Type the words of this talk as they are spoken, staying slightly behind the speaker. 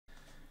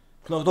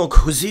Knock knock,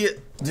 who's here?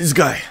 This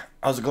guy.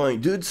 How's it going,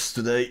 dudes?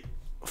 Today,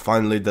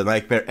 finally the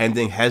nightmare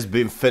ending has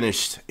been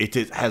finished. It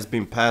has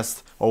been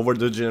passed over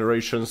the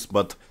generations,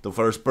 but the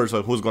first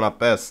person who's gonna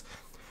pass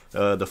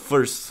the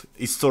first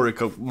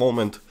historical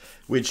moment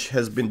which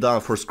has been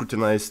done for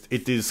Scrutinized,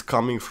 it is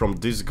coming from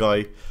this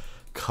guy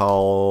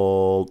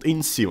called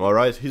Insym,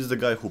 alright? He's the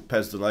guy who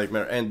passed the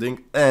nightmare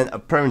ending, and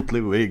apparently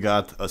we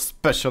got a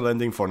special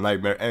ending for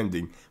nightmare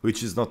ending,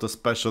 which is not a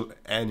special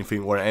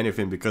anything or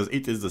anything because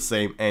it is the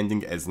same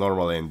ending as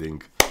normal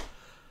ending.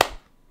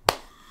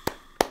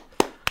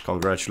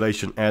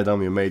 Congratulations,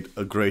 Adam, you made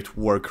a great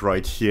work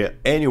right here.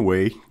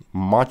 Anyway,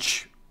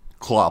 much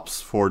claps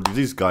for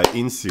this guy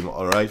Insym,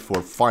 alright,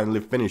 for finally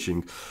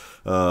finishing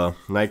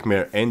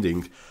nightmare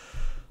ending.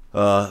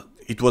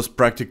 It was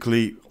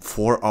practically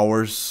 4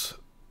 hours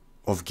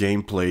of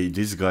gameplay.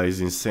 This guy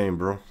is insane,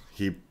 bro.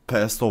 He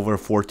passed over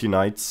 40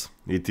 nights.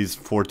 It is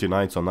 40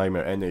 nights on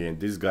nightmare ending, and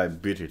this guy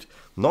beat it.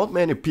 Not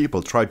many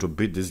people try to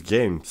beat this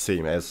game,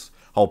 same as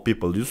how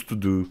people used to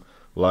do,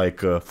 like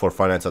for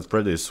Five Nights at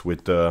Freddy's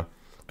with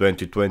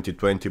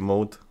 2020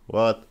 mode.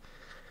 What?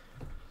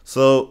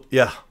 So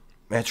yeah,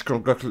 much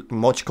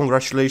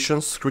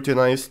congratulations,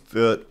 Scrutinized.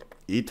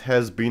 It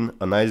has been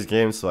a nice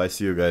game, so I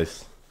see you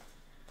guys.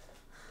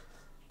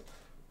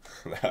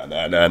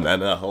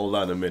 Nah, hold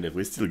on a minute,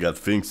 we still got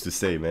things to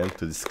say, man,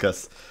 to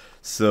discuss.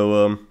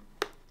 So,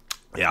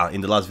 yeah, in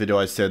the last video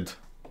I said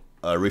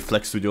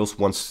Reflex Studios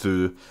wants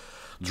to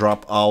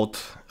drop out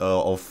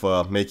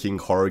of making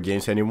horror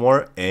games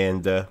anymore,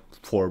 and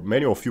for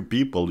many of you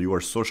people, you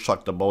are so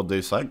shocked about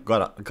this. I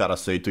gotta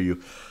say to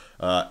you,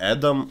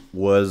 Adam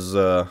was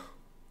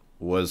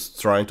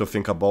trying to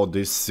think about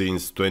this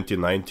since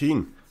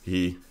 2019.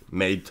 He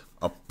made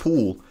a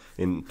pool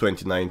in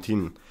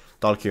 2019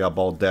 talking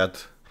about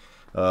that.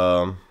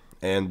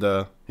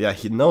 Yeah,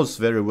 he knows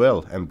very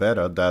well and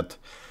better that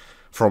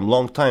from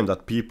long time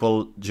that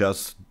people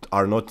just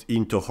are not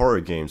into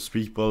horror games.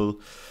 People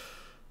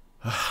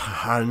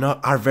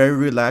are very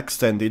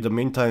relaxed and in the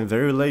meantime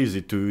very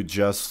lazy to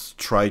just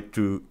try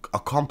to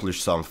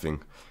accomplish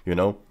something, you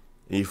know.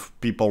 If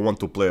people want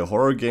to play a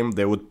horror game,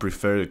 they would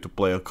prefer to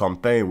play a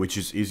campaign, which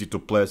is easy to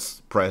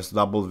press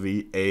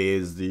W,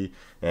 ASD,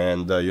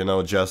 and you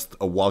know, just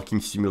a walking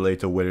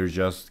simulator where you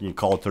just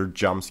encounter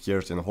jump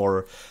scares and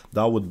horror.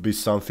 That would be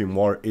something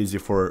more easy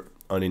for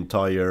an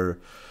entire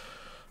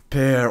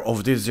pair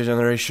of these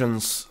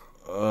generations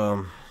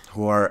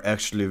who are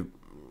actually,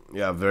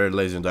 yeah, very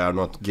lazy. They are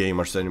not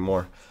gamers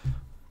anymore.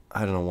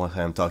 I don't know what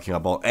I'm talking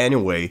about.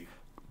 Anyway,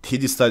 he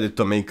decided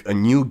to make a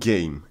new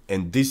game,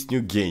 and this new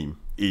game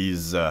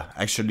is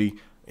actually,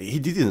 he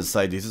didn't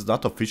decide, this is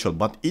not official,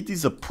 but it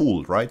is a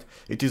pool, right?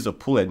 It is a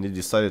pool, and he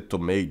decided to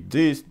make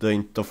this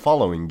the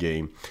following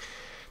game.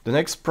 The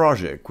next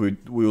project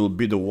will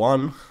be the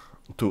one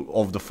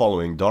of the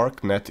following: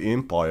 Darknet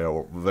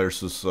Empire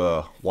versus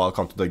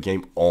Welcome to the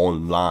Game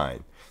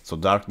Online. So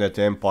Darknet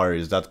Empire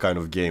is that kind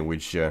of game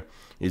which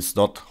it's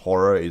not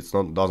horror,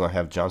 doesn't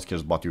have jump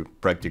scares, but you're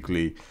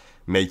practically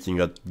making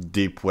a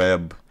deep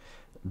web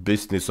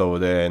business over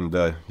there,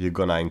 and you're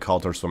gonna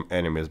encounter some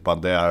enemies, but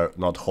they are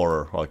not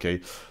horror,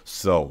 okay?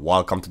 So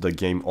welcome to the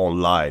game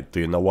online. Do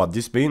you know what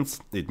this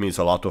means? It means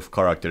a lot of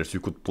characters. You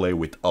could play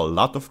with a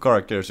lot of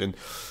characters, and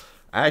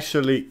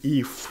actually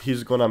if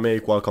he's gonna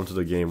make welcome to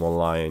the game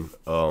online,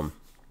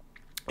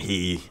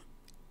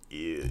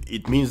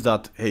 it means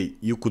that, hey,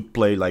 you could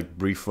play like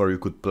Briefer, you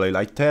could play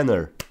like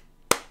Tanner.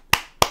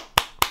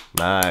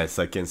 Nice,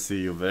 I can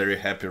see you very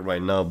happy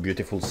right now,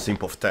 beautiful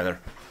simp of Tanner.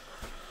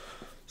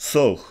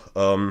 So,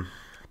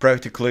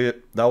 practically,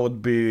 that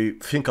would be,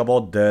 think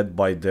about Dead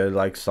by Dead,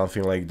 like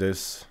something like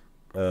this.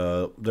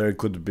 There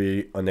could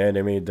be an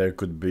enemy, there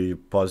could be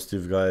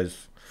positive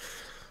guys.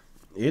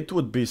 It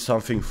would be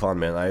something fun,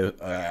 man.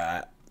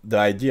 The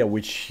idea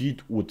which he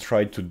would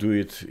try to do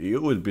it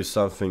would be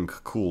something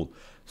cool.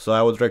 So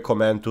I would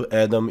recommend to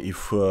Adam,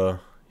 if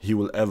he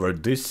will ever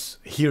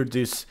hear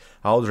this,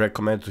 I would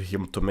recommend to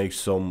him to make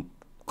some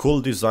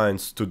cool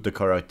designs to the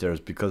characters,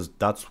 because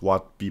that's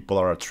what people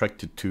are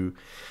attracted to.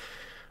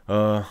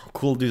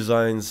 Cool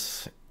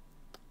designs,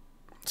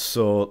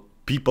 so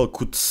people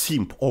could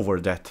simp over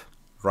that,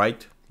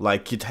 right?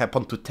 Like it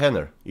happened to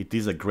Tanner. It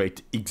is a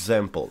great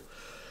example.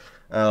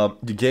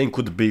 The game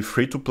could be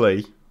free to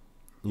play.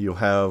 You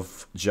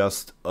have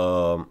just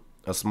a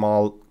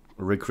small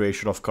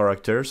recreation of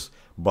characters,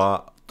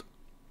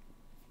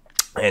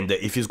 and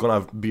if it's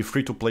gonna be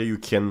free to play, you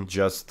can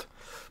just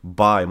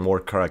buy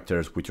more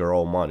characters with your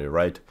own money,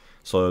 right?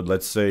 So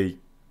let's say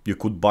you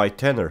could buy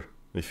Tanner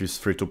if it's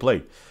free to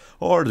play,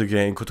 or the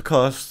game could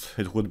cost,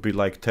 it would be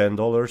like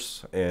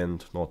 $10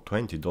 and not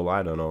 $20,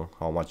 I don't know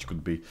how much it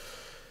could be.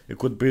 It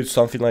could be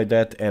something like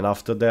that, and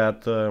after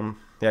that,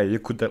 yeah, you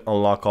could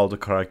unlock all the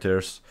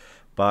characters.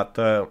 But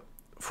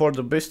for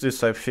the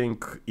business, I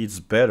think it's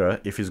better,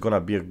 if it's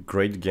gonna be a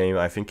great game,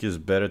 I think it's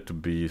better to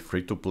be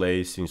free to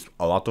play, since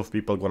a lot of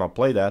people gonna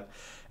play that.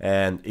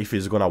 And if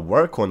he's gonna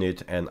work on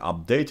it and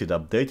update it,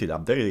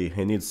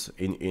 he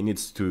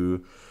needs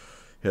to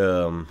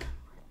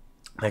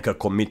make a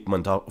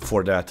commitment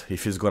for that.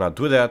 If he's gonna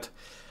do that,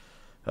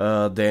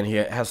 then he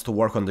has to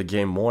work on the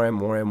game more and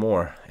more and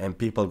more, and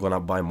people gonna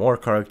buy more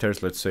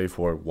characters. Let's say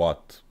for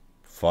what,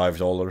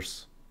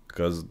 $5?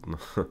 Because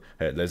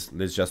hey,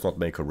 let's just not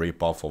make a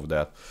rip off of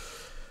that.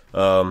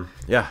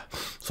 Yeah.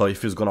 So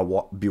if he's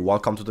gonna be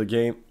welcome to the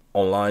game,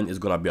 online is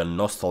gonna be a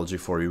nostalgia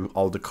for you.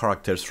 All the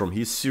characters from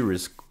his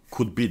series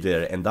could be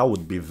there, and that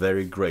would be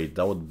very great.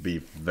 That would be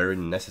very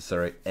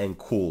necessary and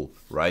cool,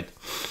 right?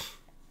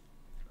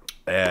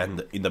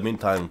 And in the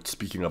meantime,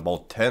 speaking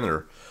about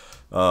Tanner,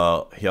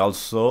 he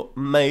also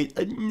made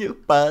a new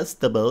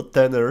post about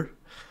Tanner,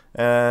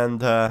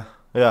 and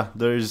yeah,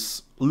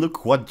 there's,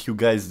 look what you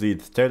guys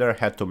did. Tanner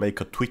had to make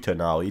a Twitter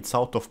now. It's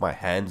out of my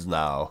hands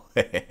now.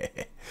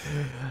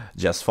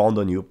 Just found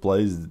a new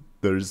place.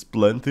 There's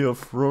plenty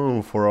of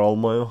room for all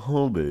my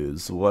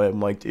hobbies. Why, I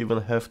might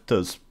even have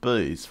the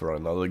space for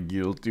another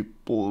guilty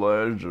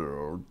pleasure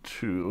or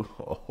two.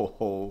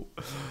 Oh,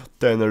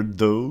 Tanner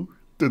Doe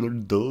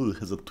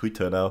has a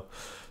Twitter now.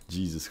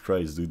 Jesus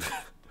Christ, dude.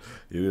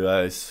 You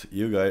guys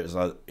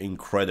are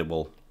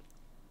incredible.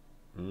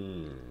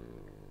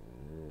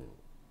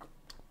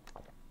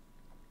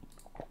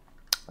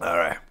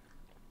 Alright.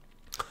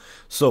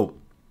 So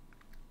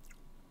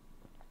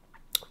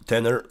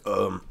Tanner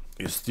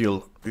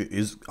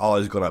is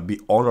always gonna be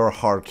on our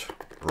heart,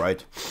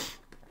 right?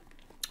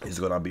 He's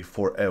gonna be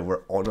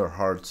forever on our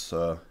hearts.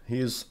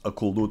 He's a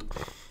cool dude,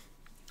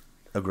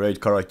 a great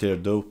character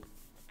though.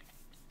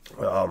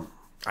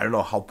 I don't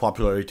know how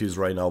popular it is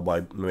right now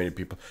by many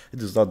people.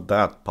 It is not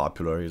that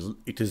popular.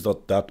 It is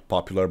not that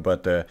popular,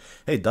 but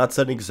hey, that's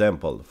an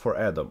example for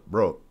Adam,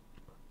 bro.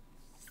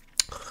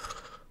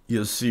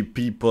 You see,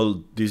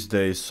 people these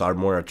days are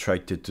more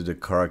attracted to the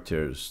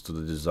characters, to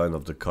the design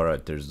of the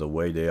characters, the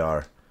way they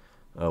are.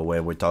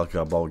 When we talk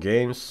about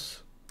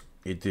games,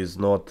 it is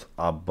not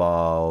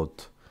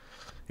about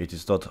how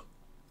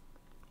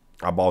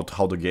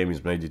the game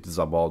is made. It is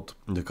about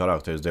the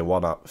characters. They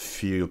wanna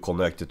feel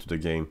connected to the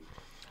game.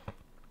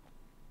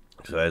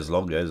 So as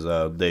long as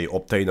they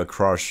obtain a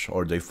crush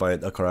or they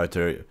find a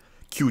character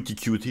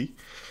cutie,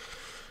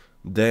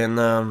 then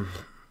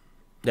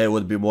they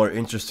would be more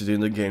interested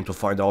in the game to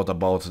find out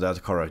about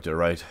that character,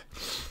 right?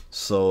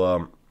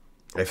 So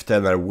if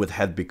Tanner would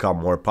have become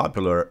more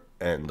popular,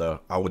 and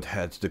I would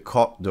have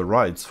the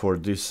rights for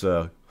this,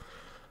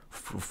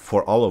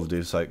 for all of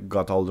this, I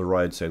got all the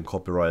rights and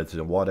copyrights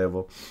and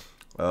whatever,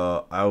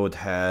 I would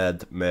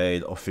have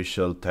made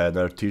official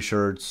Tanner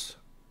t-shirts.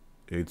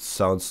 It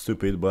sounds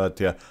stupid, but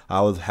yeah,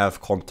 I would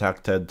have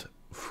contacted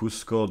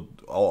Fusco,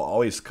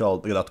 or is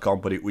called that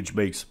company which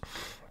makes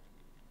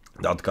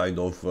that kind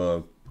of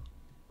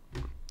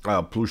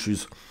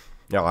plushies.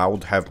 Yeah, I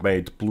would have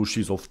made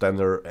plushies of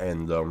Tanner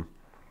and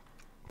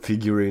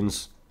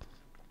figurines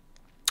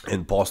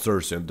and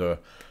posters and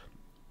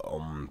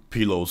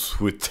pillows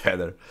with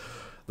Tanner.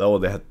 That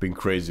would have been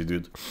crazy,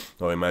 dude.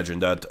 So imagine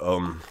that.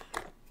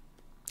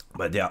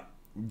 But yeah,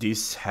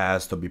 this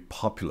has to be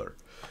popular.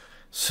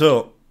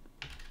 So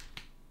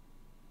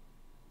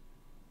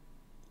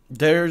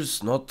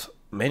there's not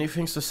many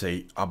things to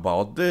say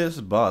about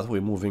this, but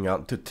we're moving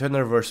on to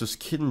Tanner versus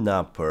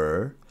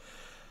Kidnapper.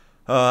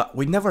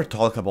 We never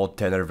talk about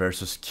Tanner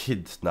versus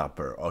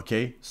Kidnapper,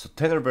 okay? So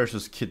Tanner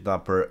versus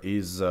Kidnapper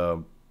is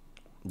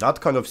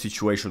that kind of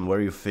situation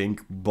where you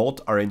think both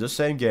are in the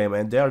same game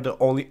and they are the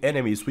only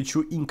enemies which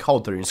you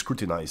encounter in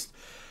Scrutinized.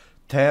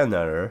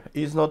 Tanner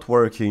is not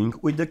working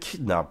with the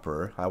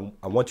Kidnapper.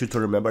 I want you to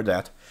remember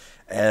that.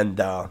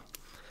 And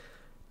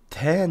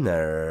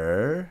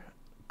Tanner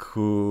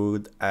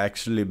could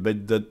actually be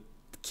the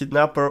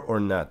Kidnapper or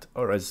not.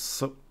 Alright,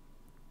 so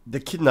the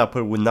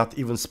Kidnapper would not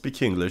even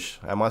speak English.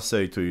 I must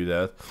say to you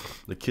that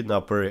the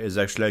Kidnapper is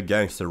actually a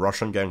gangster,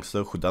 Russian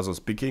gangster who doesn't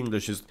speak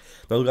English. Is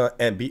not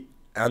gonna be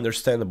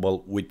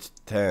understandable with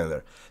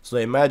Tanner. So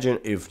imagine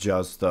if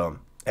just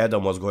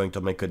Adam was going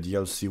to make a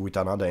DLC with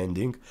another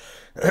ending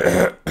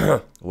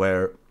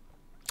where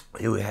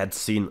you had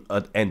seen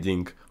an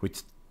ending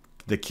with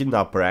the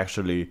Kidnapper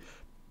actually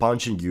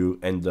punching you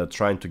and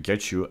trying to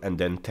get you, and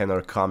then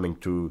Tanner coming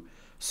to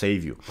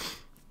save you.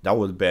 That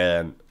would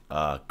be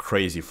a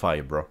crazy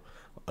fight, bro.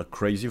 A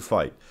crazy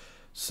fight.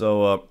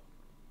 So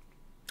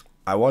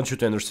I want you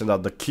to understand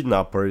that the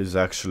Kidnapper is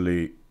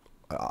actually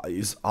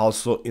is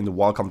also in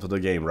Welcome to the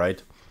Game,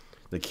 right?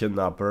 The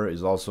Kidnapper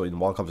is also in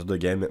Welcome to the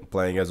Game,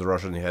 playing as a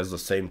Russian. He has the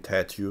same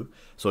tattoo,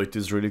 so it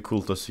is really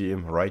cool to see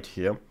him right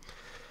here.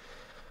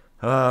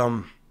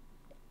 And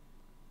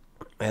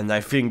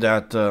I think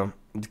that the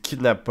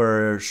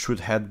Kidnapper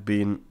should have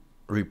been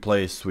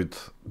replaced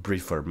with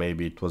Briefer.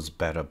 Maybe it was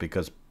better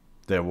because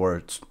there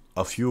were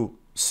a few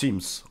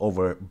sims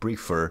over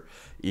Briefer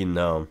in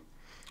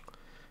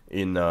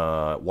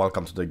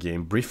Welcome to the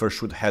Game. Briefer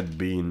should have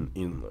been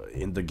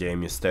in the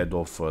game instead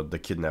of the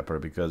Kidnapper,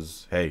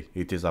 because hey,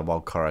 it is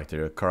about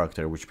a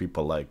character which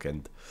people like,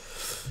 and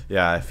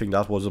yeah, I think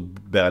that was a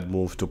bad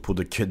move to put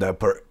the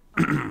Kidnapper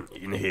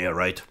in here,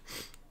 right?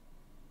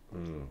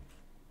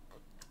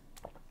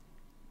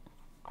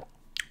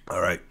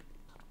 Alright,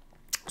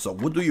 so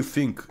what do you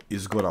think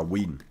is gonna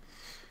win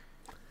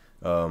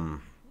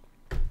on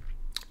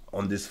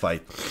this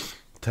fight,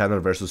 Tanner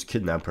versus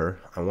Kidnapper.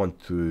 I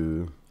want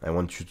you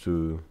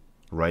to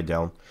write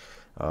down.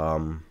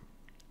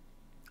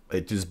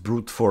 It is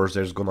brute force.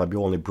 There's gonna be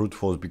only brute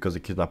force because the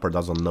Kidnapper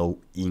doesn't know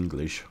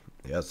English.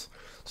 Yes,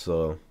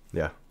 so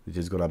yeah, it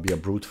is gonna be a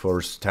brute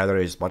force. Tanner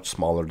is much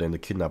smaller than the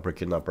Kidnapper.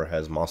 Kidnapper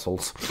has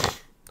muscles,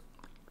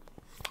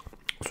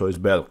 so it's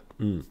better.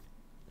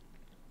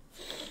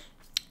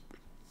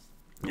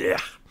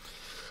 Yeah.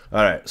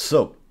 All right.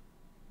 So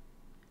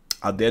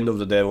at the end of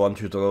the day, I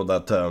want you to know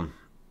that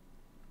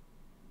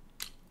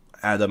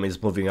Adam is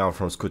moving on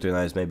from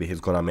Scrutinized. Maybe he's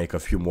gonna make a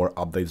few more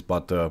updates,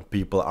 but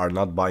people are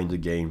not buying the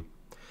game.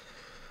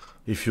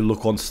 If you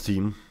look on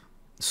Steam,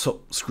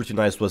 so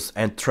Scrutinized was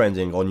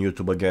trending on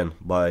YouTube again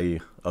by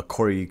a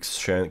Corey X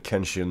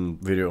Kenshin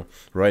video,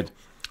 right?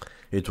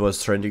 It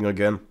was trending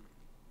again.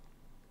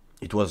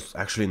 It was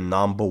actually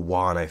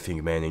 #1, I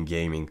think, man, in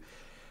gaming.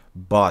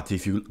 But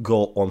if you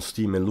go on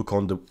Steam and look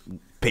on the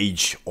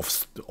page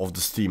of the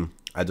Steam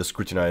at the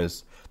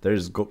Scrutinized, there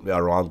is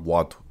around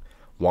what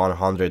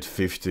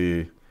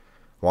 150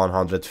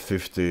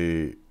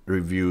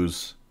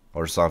 reviews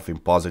or something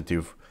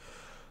positive.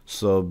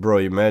 So bro,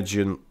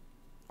 imagine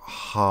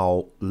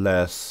how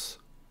less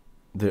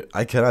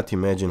I cannot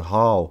imagine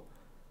how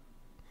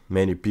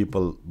many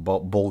people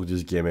bought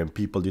this game and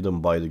people didn't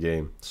buy the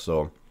game.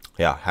 So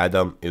yeah,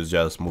 Adam is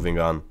just moving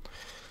on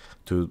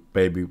to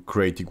maybe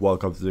creating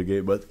welcome to the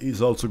game, but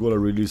he's also gonna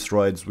release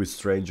Rides with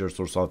Strangers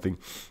or something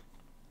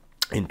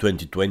in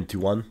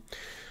 2021.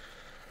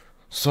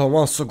 So I'm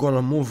also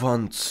gonna move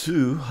on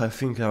to, I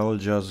think I'll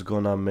just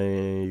gonna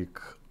make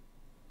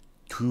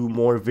 2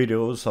 more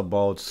videos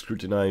about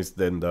Scrutinized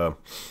and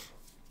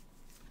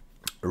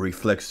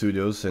Reflex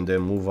Studios, and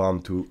then move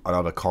on to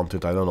another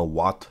content. I don't know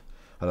what.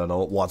 I don't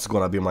know what's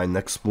gonna be my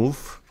next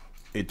move.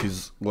 It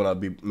is gonna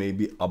be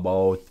maybe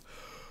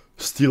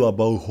still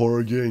about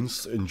horror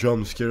games and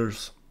jump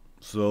scares.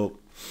 So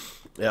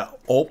yeah,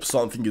 hope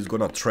something is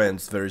gonna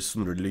trend very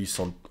soon, release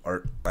on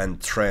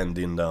and trend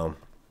on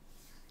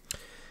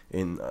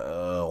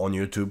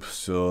YouTube.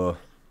 So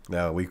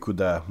yeah, we could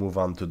move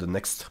on to the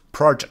next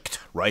project,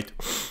 right?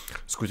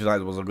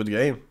 Scrutinized was a good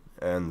game,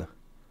 and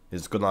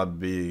it's gonna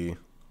be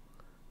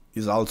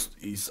is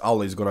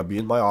always gonna be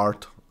in my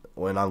heart.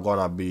 When I'm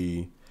gonna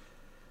be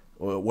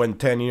when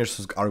 10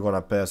 years are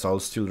gonna pass, I'll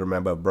still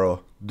remember,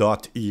 bro,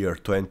 that year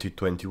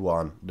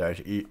 2021, that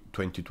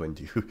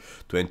 2020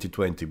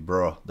 2020,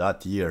 bro,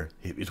 that year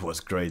it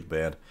was great,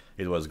 man.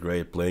 It was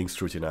great playing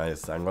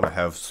Scrutinized. I'm gonna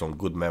have some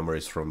good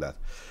memories from that.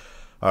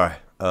 All right,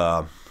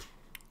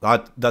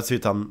 that's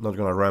it. I'm not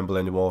gonna ramble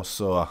anymore,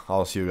 so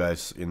I'll see you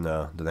guys in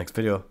the next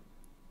video.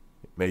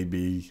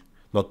 Maybe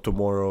not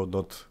tomorrow,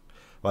 but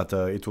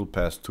it will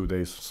pass 2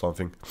 days or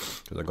something,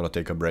 because I'm gonna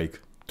take a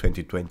break.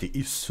 2020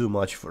 is too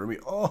much for me.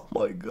 Oh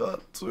my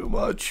god, too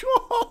much.